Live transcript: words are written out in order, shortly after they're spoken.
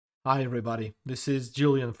Hi everybody, this is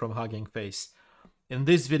Julian from Hugging Face. In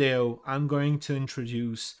this video, I'm going to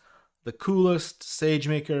introduce the coolest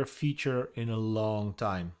SageMaker feature in a long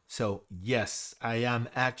time. So yes, I am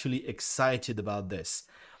actually excited about this.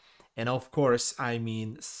 And of course, I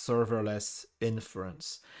mean serverless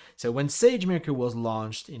inference. So when SageMaker was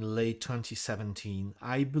launched in late 2017,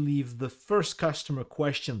 I believe the first customer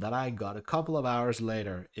question that I got a couple of hours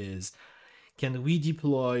later is, can we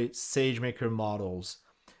deploy SageMaker models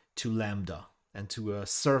to Lambda and to a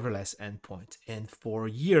serverless endpoint? And for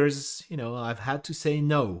years, I've had to say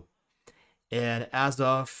no. And as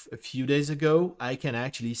of a few days ago, I can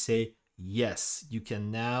actually say yes, you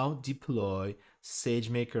can now deploy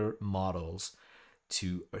SageMaker models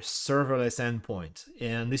to a serverless endpoint.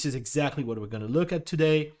 And this is exactly what we're going to look at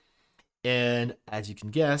today. And as you can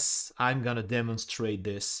guess, I'm going to demonstrate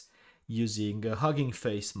this using a Hugging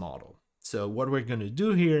Face model. So what we're going to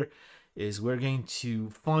do here is we're going to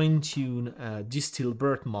fine-tune a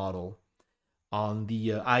DistilBERT model on the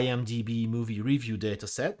IMDB movie review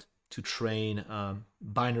dataset to train a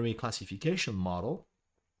binary classification model.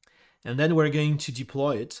 And then we're going to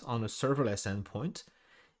deploy it on a serverless endpoint.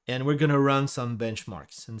 And we're going to run some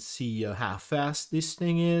benchmarks and see how fast this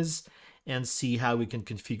thing is and see how we can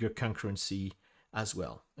configure concurrency as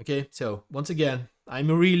well. Okay, so once again,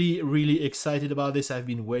 I'm really excited about this. I've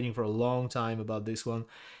been waiting for a long time about this one,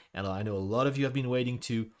 and I know a lot of you have been waiting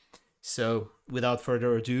too. So without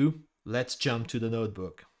further ado, let's jump to the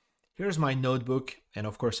notebook. Here's my notebook, and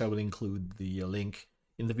of course I will include the link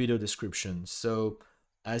in the video description. So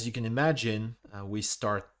as you can imagine, we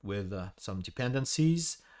start with some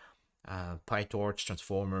dependencies, PyTorch,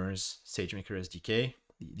 transformers, SageMaker SDK,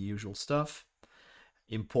 the usual stuff.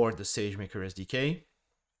 Import the SageMaker SDK.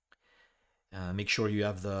 Make sure you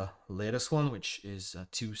have the latest one, which is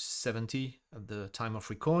 270 at the time of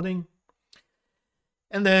recording.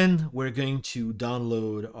 And then we're going to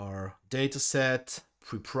download our dataset,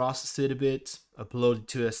 pre-process it a bit, upload it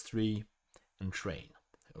to S3, and train.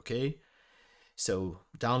 Okay, so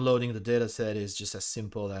downloading the dataset is just as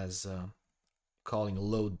simple as calling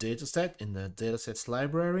load dataset in the datasets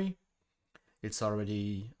library. It's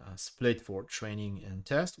already split for training and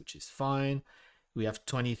test, which is fine. We have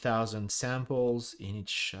 20,000 samples in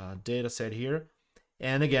each dataset here.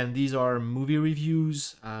 And again, these are movie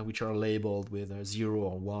reviews, which are labeled with a 0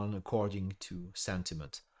 or 1 according to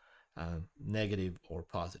sentiment, negative or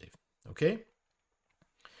positive. Okay.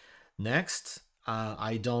 Next,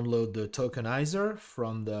 I download the tokenizer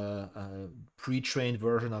from the pre-trained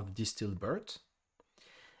version of DistilBERT,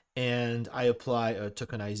 and I apply a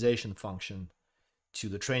tokenization function to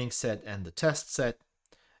the training set and the test set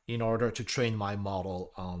in order to train my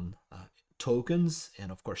model on tokens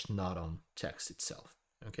and of course not on text itself.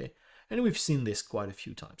 Okay, and we've seen this quite a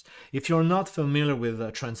few times. If you're not familiar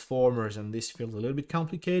with transformers and this feels a little bit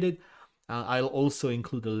complicated, I'll also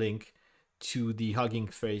include a link to the Hugging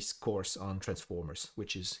Face course on transformers,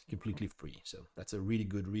 which is completely free. So that's a really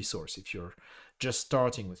good resource if you're just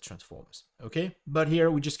starting with transformers. Okay, but here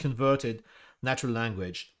we just converted natural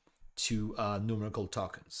language to numerical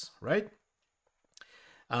tokens, right?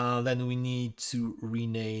 Then we need to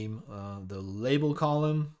rename the label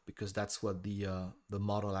column because that's what the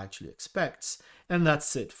model actually expects. And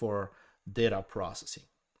that's it for data processing.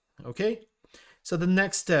 Okay, so the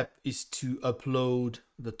next step is to upload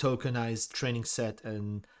the tokenized training set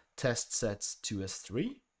and test sets to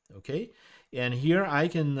S3. Okay, and here I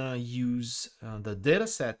can use the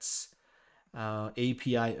datasets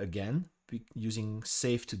API again using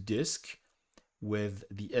save to disk with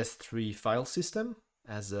the S3 file system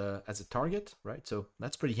as a target, right? So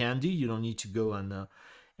that's pretty handy. You don't need to go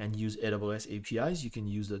and use AWS APIs. You can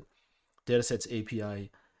use the datasets API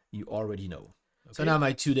you already know. Okay. So now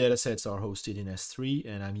my two datasets are hosted in S3,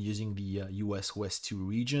 and I'm using the US West 2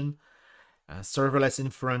 region. Serverless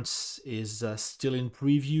inference is still in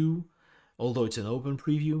preview, although it's an open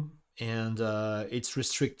preview, and it's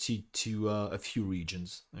restricted to a few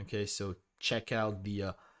regions. Okay, so check out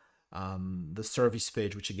the service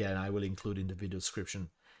page, which again I will include in the video description,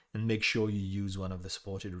 and make sure you use one of the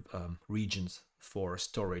supported regions for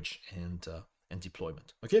storage and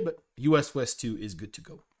deployment. Okay, but US West 2 is good to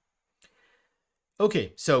go.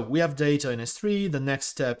 Okay, so we have data in S3. The next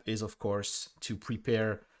step is, of course, to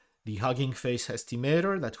prepare the Hugging Face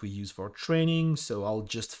estimator that we use for training. So I'll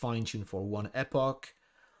just fine tune for one epoch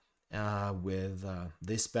with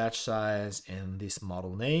this batch size and this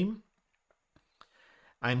model name.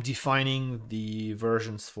 I'm defining the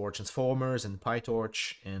versions for transformers and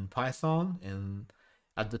PyTorch and Python, and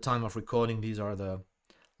at the time of recording, these are the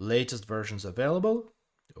latest versions available.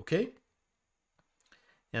 Okay.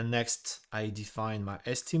 And next, I define my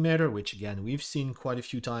estimator, which again, we've seen quite a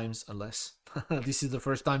few times, unless this is the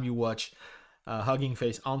first time you watch Hugging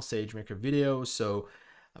Face on SageMaker video. So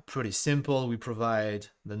pretty simple. We provide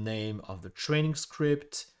the name of the training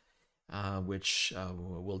script, which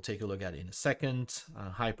we'll take a look at in a second.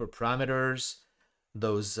 Hyperparameters,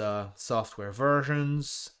 those software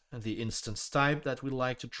versions, the instance type that we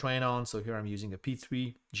like to train on. So here I'm using a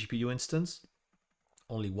P3 GPU instance,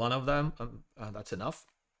 only one of them, that's enough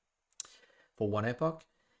for one epoch.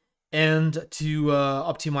 And to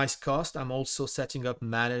optimize cost, I'm also setting up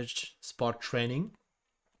managed spot training.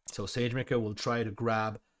 So SageMaker will try to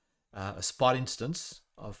grab a spot instance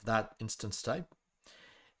of that instance type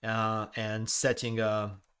and setting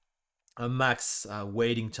a max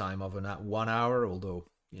waiting time of 1 hour, although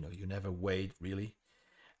you never wait really,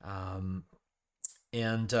 and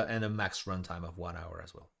a max runtime of 1 hour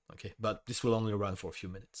as well. Okay, but this will only run for a few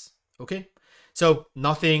minutes. Okay, so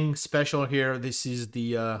nothing special here. This is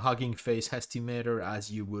the Hugging Face estimator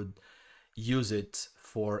as you would use it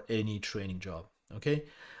for any training job. Okay,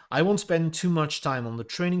 I won't spend too much time on the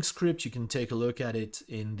training script. You can take a look at it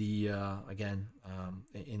in the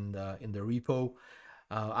in the repo.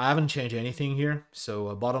 I haven't changed anything here.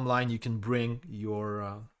 So bottom line, you can bring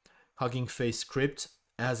your Hugging Face script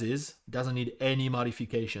as is. It doesn't need any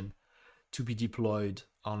modification to be deployed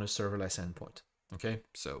on a serverless endpoint. Okay,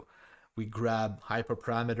 so we grab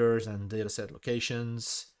hyperparameters and dataset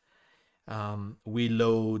locations. We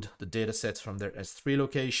load the datasets from their S3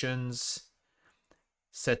 locations,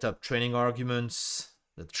 set up training arguments,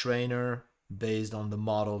 the trainer based on the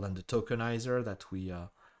model and the tokenizer that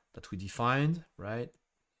we defined, right?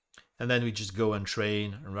 And then we just go and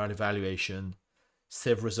train and run evaluation,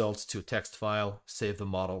 save results to a text file, save the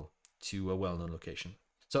model to a well-known location.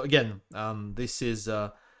 So again, this is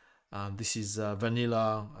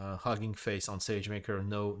vanilla Hugging Face on SageMaker,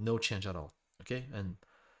 no change at all. Okay, and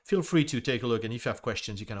feel free to take a look, and if you have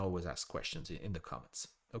questions, you can always ask questions in the comments.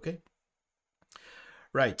 Okay.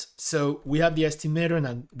 Right, so we have the estimator,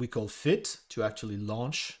 and we call fit to actually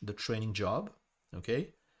launch the training job.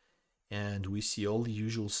 Okay, and we see all the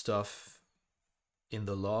usual stuff in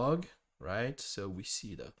the log, right? So we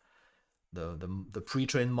see the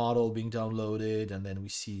pre-trained model being downloaded, and then we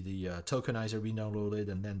see the tokenizer being downloaded,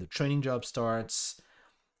 and then the training job starts.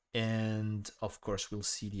 And of course, we'll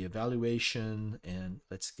see the evaluation, and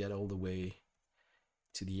let's get all the way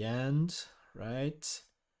to the end, right?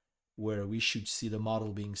 Where we should see the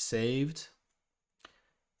model being saved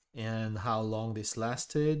and how long this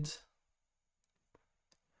lasted.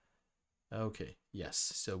 Okay,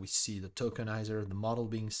 yes, so we see the tokenizer, the model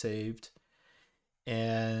being saved.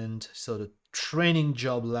 And so the training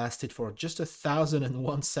job lasted for just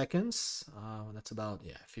 1,001 seconds. That's about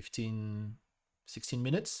 16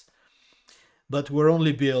 minutes. But we're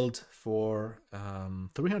only billed for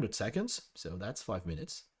 300 seconds, so that's 5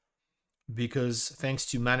 minutes. Because thanks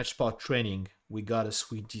to managed spot training, we got a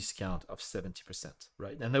sweet discount of 70%,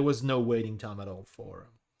 right? And there was no waiting time at all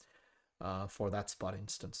for that spot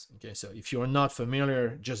instance. Okay, so if you're not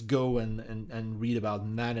familiar, just go and read about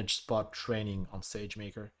managed spot training on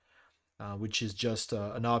SageMaker, which is just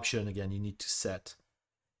an option. Again, you need to set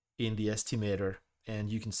in the estimator, and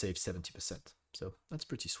you can save 70%. So that's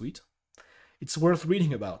pretty sweet. It's worth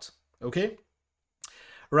reading about. Okay.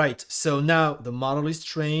 Right, so now the model is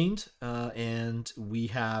trained, and we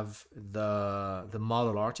have the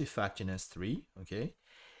model artifact in S3, okay?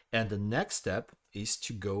 And the next step is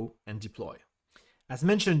to go and deploy. As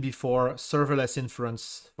mentioned before, serverless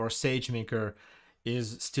inference for SageMaker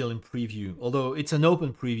is still in preview, although it's an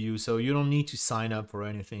open preview, so you don't need to sign up for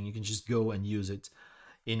anything. You can just go and use it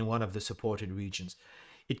in one of the supported regions.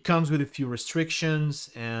 It comes with a few restrictions,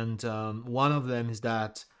 and one of them is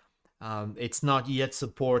that it's not yet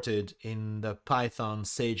supported in the Python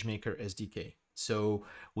SageMaker SDK. So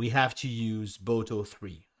we have to use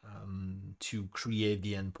Boto3 to create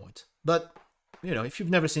the endpoint. But, if you've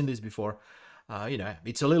never seen this before,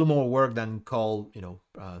 it's a little more work than call,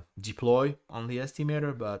 deploy on the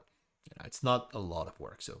estimator, but it's not a lot of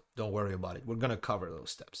work. So don't worry about it. We're going to cover those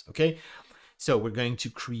steps. Okay. So we're going to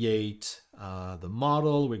create the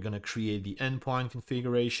model. We're going to create the endpoint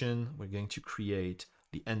configuration. We're going to create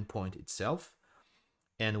the endpoint itself.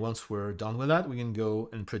 And once we're done with that, we can go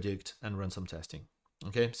and predict and run some testing.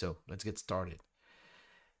 Okay, so let's get started.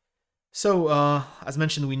 So as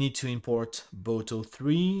mentioned, we need to import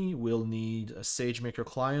Boto3. We'll need a SageMaker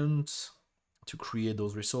client to create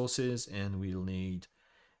those resources, and we'll need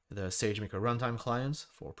the SageMaker runtime clients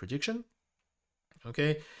for prediction.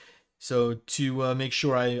 Okay, So to make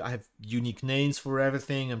sure I have unique names for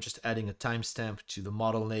everything, I'm just adding a timestamp to the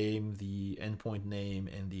model name, the endpoint name,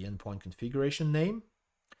 and the endpoint configuration name,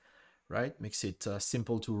 right? Makes it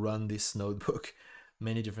simple to run this notebook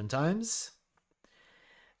many different times.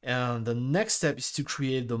 And the next step is to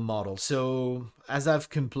create the model. So as I've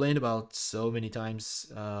complained about so many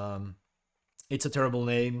times, it's a terrible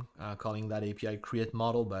name, calling that API create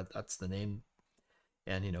model, but that's the name.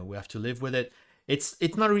 And, we have to live with it.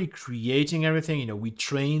 It's not really creating everything. We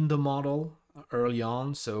train the model early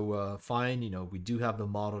on. So fine, we do have the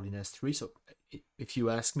model in S3. So if you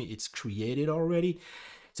ask me, it's created already.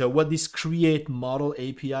 So what this create model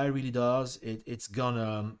API really does, it's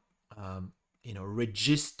gonna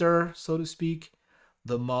register, so to speak,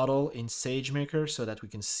 the model in SageMaker so that we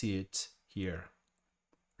can see it here,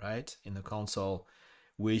 right? In the console,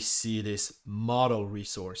 we see this model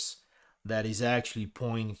resource that is actually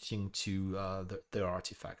pointing to the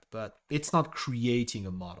artifact, but it's not creating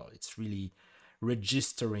a model. It's really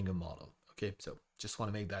registering a model. Okay, so just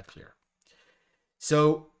want to make that clear.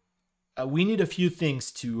 So we need a few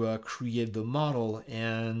things to create the model,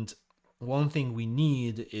 and one thing we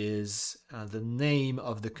need is the name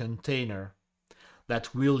of the container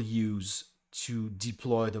that we'll use to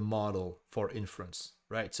deploy the model for inference,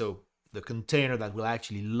 right? So the container that will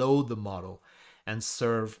actually load the model and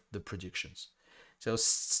serve the predictions. So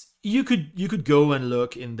you could go and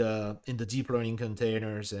look in the deep learning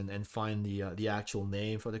containers and find the actual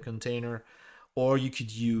name for the container, or you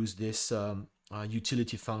could use this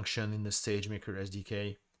utility function in the SageMaker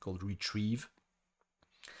SDK called retrieve.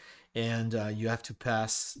 And you have to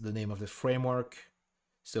pass the name of the framework.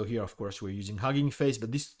 So here, of course, we're using Hugging Face,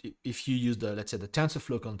 but this, if you use the, let's say, the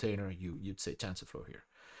TensorFlow container, you'd say TensorFlow here.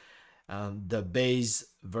 The base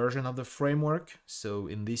version of the framework. So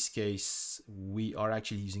in this case, we are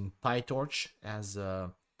actually using PyTorch as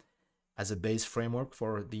a base framework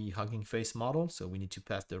for the Hugging Face model. So we need to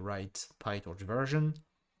pass the right PyTorch version,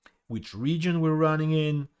 which region we're running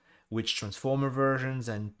in, which transformer versions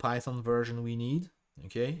and Python version we need.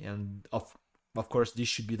 Okay, and of course, this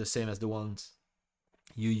should be the same as the ones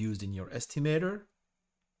you used in your estimator.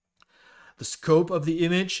 The scope of the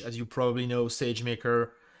image, as you probably know, SageMaker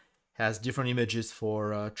has different images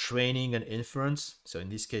for training and inference. So in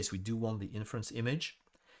this case, we do want the inference image.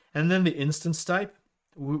 And then the instance type,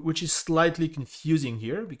 which is slightly confusing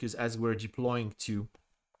here because as we're deploying to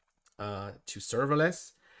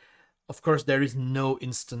serverless, of course, there is no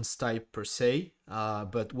instance type per se,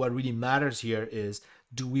 but what really matters here is,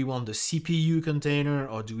 do we want the CPU container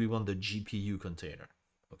or do we want the GPU container?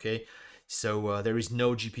 Okay, so there is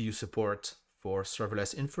no GPU support for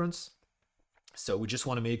serverless inference. So we just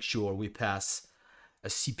want to make sure we pass a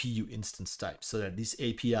CPU instance type so that this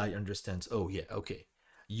API understands, oh yeah, okay,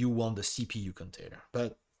 you want the CPU container,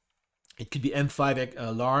 but it could be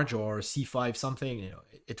M5 large or C5 something,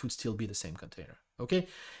 it would still be the same container. Okay,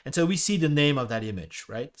 and so we see the name of that image,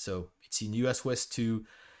 right? So it's in US West 2,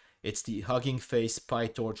 it's the Hugging Face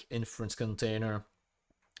PyTorch inference container,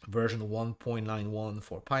 version 1.91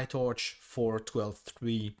 for PyTorch,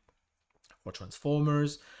 4.12.3 for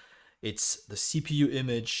transformers. It's the CPU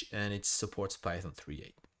image and it supports Python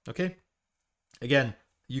 3.8. Okay, again,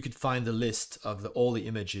 you could find the list of all the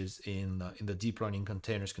images in the deep learning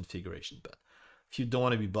containers configuration, but if you don't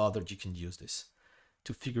want to be bothered, you can use this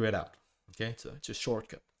to figure it out. Okay, so it's a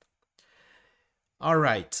shortcut. All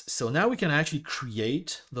right, so now we can actually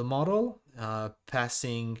create the model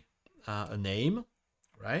passing a name,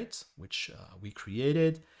 right, which we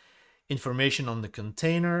created, information on the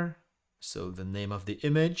container, so the name of the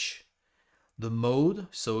image, the mode,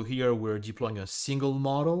 so here we're deploying a single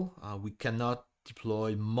model. We cannot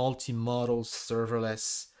deploy multi-model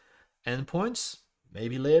serverless endpoints,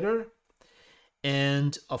 maybe later.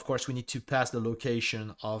 And of course, we need to pass the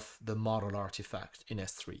location of the model artifact in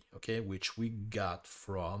S3, okay, which we got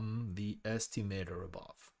from the estimator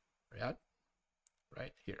above,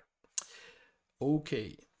 right here.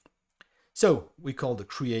 Okay, so we call the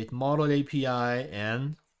create model API,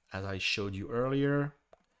 and as I showed you earlier,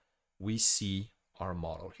 we see our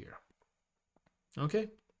model here. Okay,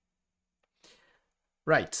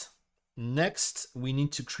 right. Next, we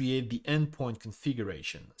need to create the endpoint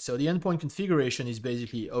configuration. So the endpoint configuration is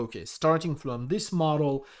basically, okay, starting from this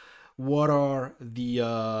model, what are the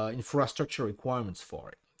infrastructure requirements for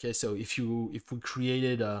it? Okay, so if we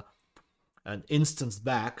created an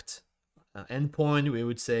instance-backed endpoint, we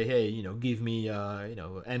would say, hey, give me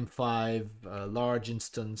M5 large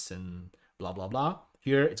instance and blah blah blah.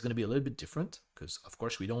 Here it's going to be a little bit different because of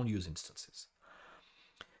course we don't use instances.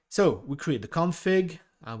 So we create the config,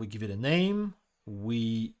 we give it a name,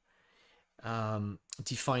 we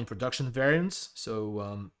define production variants.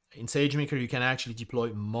 So in SageMaker, you can actually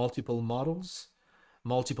deploy multiple model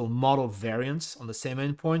variants on the same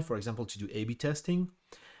endpoint, for example, to do A/B testing.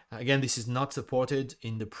 Again, this is not supported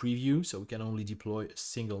in the preview, so we can only deploy a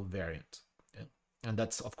single variant. Okay? And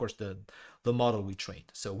that's, of course, the model we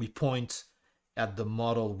trained. So we point at the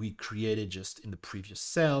model we created just in the previous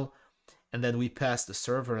cell, and then we pass the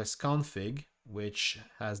serverless config, which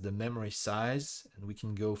has the memory size, and we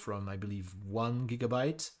can go from, I believe, 1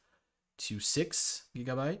 gigabyte to 6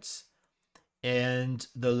 gigabytes, and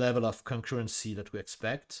the level of concurrency that we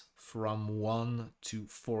expect from 1 to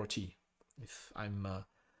 40, if I'm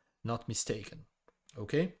not mistaken.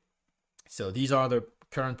 Okay, so these are the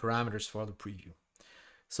current parameters for the preview.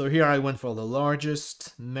 So here I went for the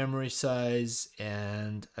largest memory size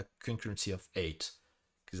and a concurrency of 8,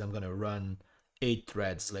 because I'm going to run 8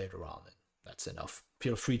 threads later on, and that's enough.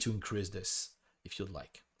 Feel free to increase this if you'd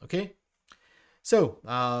like. Okay, so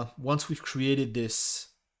once we've created this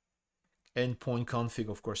endpoint config,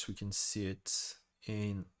 of course we can see it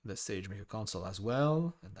in the SageMaker console as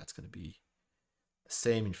well, and that's going to be the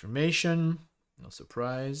same information, no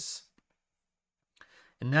surprise.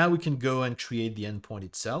 And now we can go and create the endpoint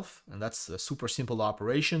itself, and that's a super simple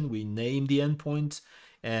operation. We name the endpoint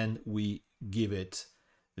and we give it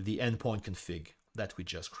the endpoint config that we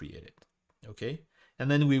just created. Okay,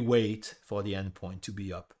 and then we wait for the endpoint to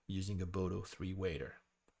be up using a Boto 3 waiter.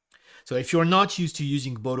 So if you're not used to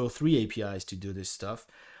using Boto 3 APIs to do this stuff,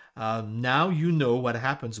 now you know what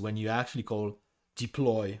happens when you actually call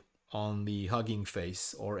deploy on the Hugging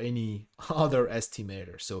Face or any other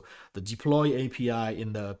estimator. So the deploy API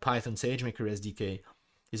in the Python SageMaker SDK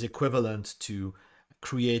is equivalent to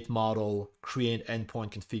create model, create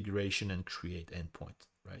endpoint configuration, and create endpoint,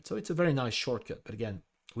 right? So it's a very nice shortcut, but again,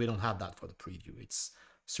 we don't have that for the preview. It's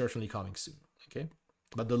certainly coming soon, okay?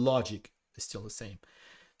 But the logic is still the same.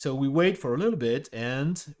 So we wait for a little bit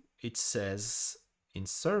and it says in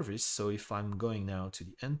service. So if I'm going now to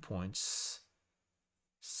the endpoints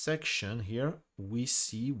section here, we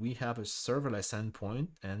see we have a serverless endpoint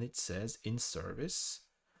and it says in service,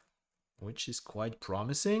 which is quite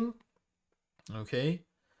promising. Okay,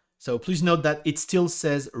 so please note that it still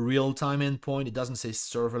says real-time endpoint. It doesn't say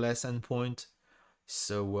serverless endpoint.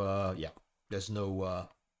 So yeah, there's no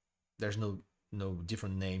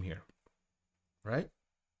different name here, right?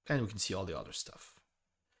 And we can see all the other stuff.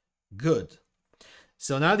 Good.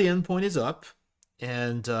 So now the endpoint is up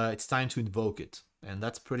and it's time to invoke it. And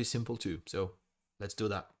that's pretty simple too. So let's do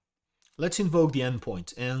that. Let's invoke the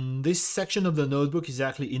endpoint. And this section of the notebook is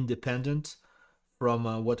actually independent from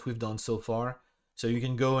what we've done so far. So you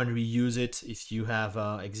can go and reuse it if you have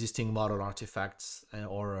existing model artifacts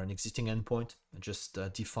or an existing endpoint. Just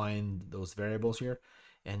define those variables here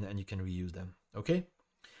and you can reuse them. Okay.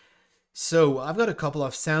 So I've got a couple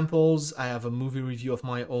of samples. I have a movie review of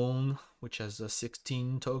my own, which has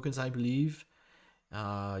 16 tokens, I believe.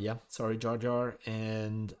 Yeah, sorry, Jar Jar.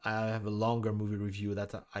 And I have a longer movie review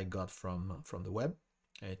that I got from the web.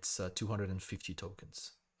 It's 250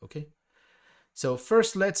 tokens. Okay. So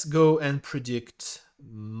first, let's go and predict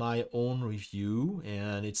my own review.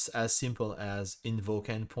 And it's as simple as invoke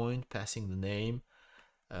endpoint, passing the name,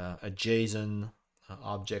 a JSON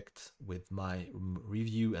object with my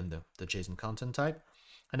review and the JSON content type.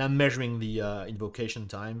 And I'm measuring the invocation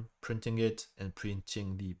time, printing it, and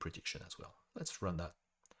printing the prediction as well. Let's run that.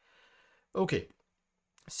 Okay,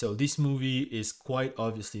 so this movie is quite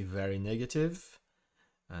obviously very negative,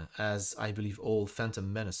 as I believe all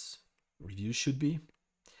Phantom Menace reviews should be.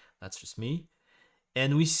 That's just me.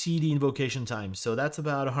 And we see the invocation time. So that's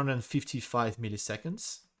about 155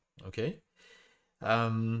 milliseconds. Okay.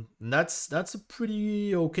 That's a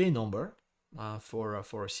pretty okay number for a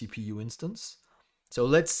CPU instance. So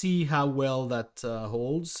let's see how well that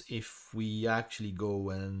holds if we actually go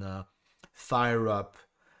and fire up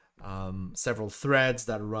several threads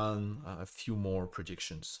that run a few more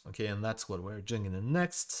predictions. Okay, and that's what we're doing in the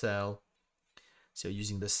next cell. So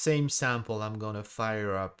using the same sample, I'm going to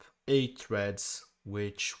fire up 8 threads,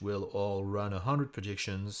 which will all run 100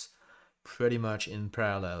 predictions pretty much in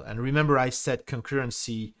parallel. And remember, I set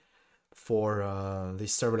concurrency for the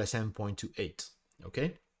serverless endpoint to 8.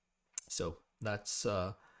 Okay, so that's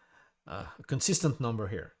a consistent number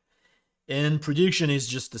here. And prediction is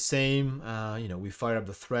just the same. You know, we fire up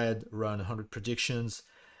the thread, run 100 predictions.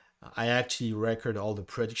 I actually record all the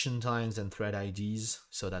prediction times and thread IDs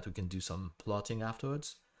so that we can do some plotting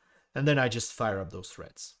afterwards. And then I just fire up those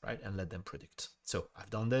threads, right, and let them predict. So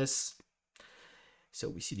I've done this. So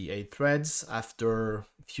we see the 8 threads. After a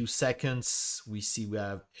few seconds, we see we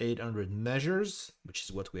have 800 measures, which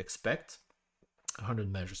is what we expect.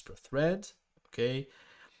 100 measures per thread. Okay.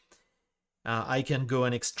 I can go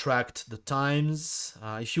and extract the times.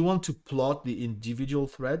 If you want to plot the individual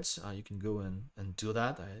threads, you can go and do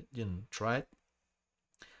that. I didn't try it.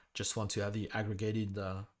 Just want to have the aggregated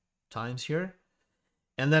times here.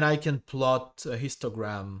 And then I can plot a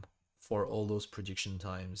histogram for all those prediction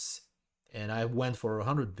times. And I went for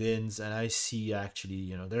 100 bins, and I see actually,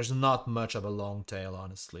 you know, there's not much of a long tail,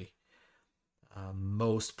 honestly.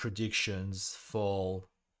 Most predictions fall,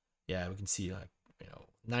 yeah, we can see like, you know,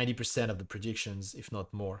 90% of the predictions, if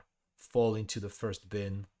not more, fall into the first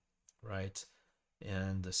bin, right?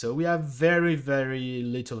 And so we have very, very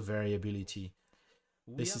little variability.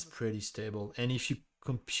 This is pretty stable. And if you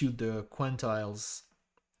compute the quantiles,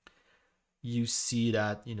 you see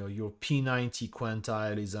that, you know, your P90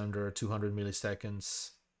 quantile is under 200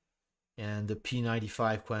 milliseconds, and the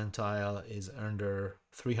P95 quantile is under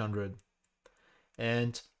 300.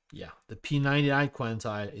 And yeah, the P99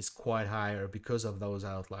 quantile is quite higher because of those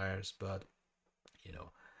outliers. But, you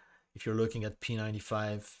know, if you're looking at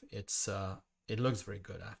P95, it looks very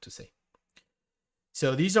good, I have to say.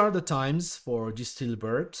 So these are the times for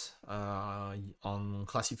DistilBERT on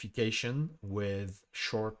classification with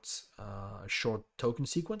short token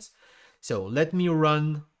sequence. So let me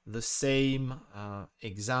run the same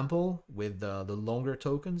example with the longer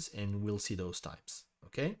tokens, and we'll see those times.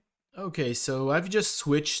 Okay. Okay, so I've just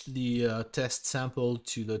switched the test sample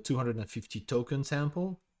to the 250 token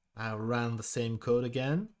sample. I ran the same code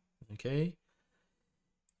again. Okay.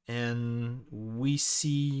 And we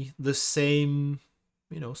see the same,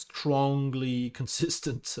 you know, strongly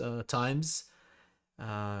consistent times.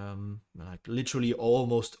 Like literally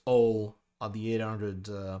almost all of the 800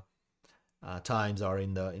 times are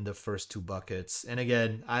in the first two buckets. And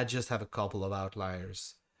again, I just have a couple of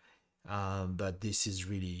outliers, but this is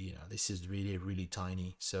really, you know, this is really, really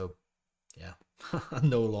tiny. So yeah,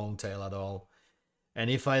 no long tail at all. And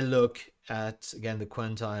if I look at, again, the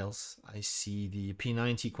quantiles, I see the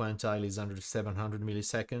P90 quantile is under 700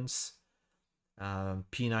 milliseconds.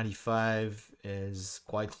 P95 is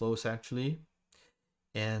quite close, actually.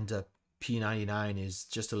 And P99 is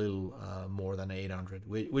just a little more than 800,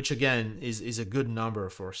 which again is a good number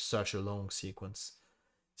for such a long sequence.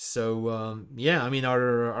 So yeah, I mean,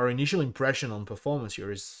 our initial impression on performance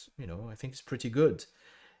here is, you know, I think it's pretty good.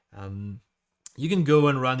 You can go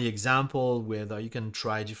and run the example with, you can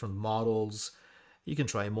try different models, you can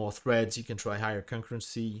try more threads, you can try higher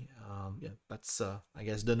concurrency. Yeah, that's I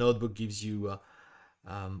guess the notebook gives you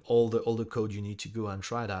all the code you need to go and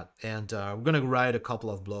try that. And we're gonna write a couple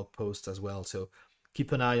of blog posts as well, so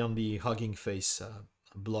keep an eye on the Hugging Face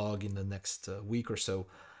blog in the next week or so.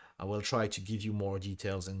 I will try to give you more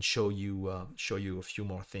details and show you a few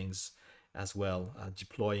more things as well,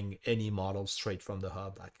 deploying any model straight from the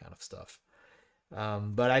hub, that kind of stuff.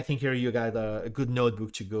 But I think here you got a good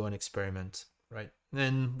notebook to go and experiment, right?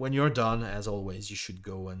 And when you're done, as always, you should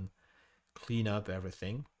go and clean up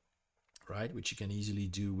everything, right? Which you can easily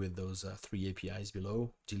do with those 3 APIs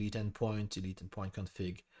below: delete endpoint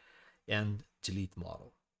config, and delete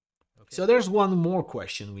model. Okay. So there's one more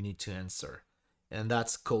question we need to answer, and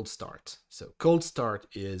that's cold start. So cold start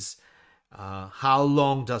is how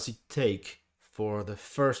long does it take for the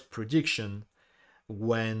first prediction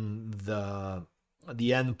when the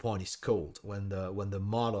endpoint is cold, when the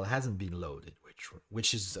model hasn't been loaded,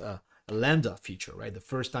 which is a lambda feature, right? The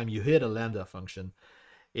first time you hit a lambda function,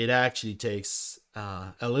 it actually takes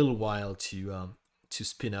a little while to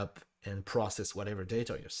spin up and process whatever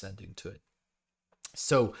data you're sending to it.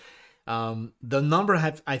 So the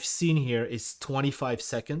number I've seen here is 25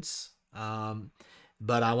 seconds,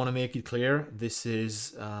 but I want to make it clear, this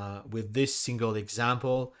is with this single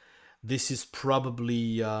example, this is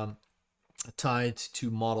probably tied to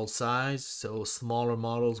model size. So smaller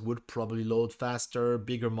models would probably load faster,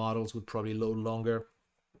 bigger models would probably load longer.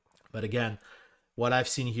 But again, what I've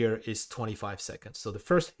seen here is 25 seconds. So the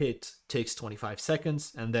first hit takes 25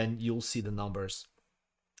 seconds, and then you'll see the numbers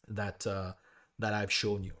that I've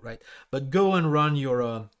shown you, right? But go and run your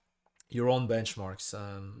own benchmarks.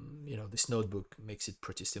 You know, this notebook makes it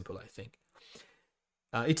pretty simple, I think.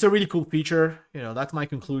 It's a really cool feature. You know, that's my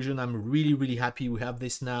conclusion. I'm really, really happy we have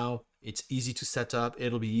this now. It's easy to set up.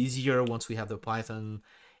 It'll be easier once we have the Python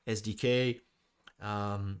SDK.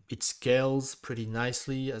 It scales pretty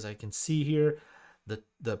nicely, as I can see here.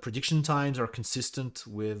 The prediction times are consistent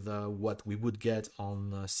with what we would get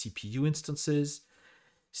on CPU instances.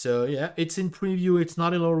 So yeah, it's in preview. It's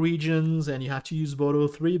not in all regions, and you have to use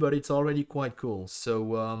Boto 3, but it's already quite cool.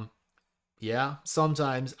 So yeah,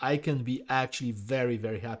 sometimes I can be actually very,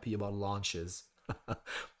 very happy about launches.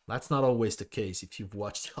 That's not always the case if you've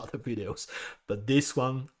watched the other videos, but this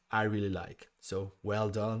one I really like. So well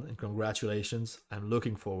done and congratulations. I'm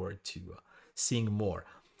looking forward to seeing more.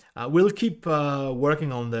 We'll keep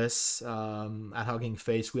working on this at Hugging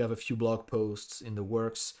Face. We have a few blog posts in the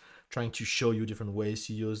works trying to show you different ways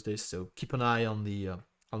to use this. So keep an eye on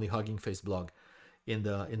the Hugging Face blog in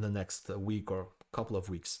the next week or couple of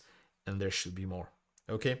weeks, and there should be more.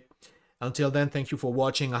 Okay. Until then, thank you for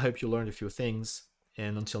watching. I hope you learned a few things.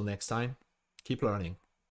 And until next time, keep learning.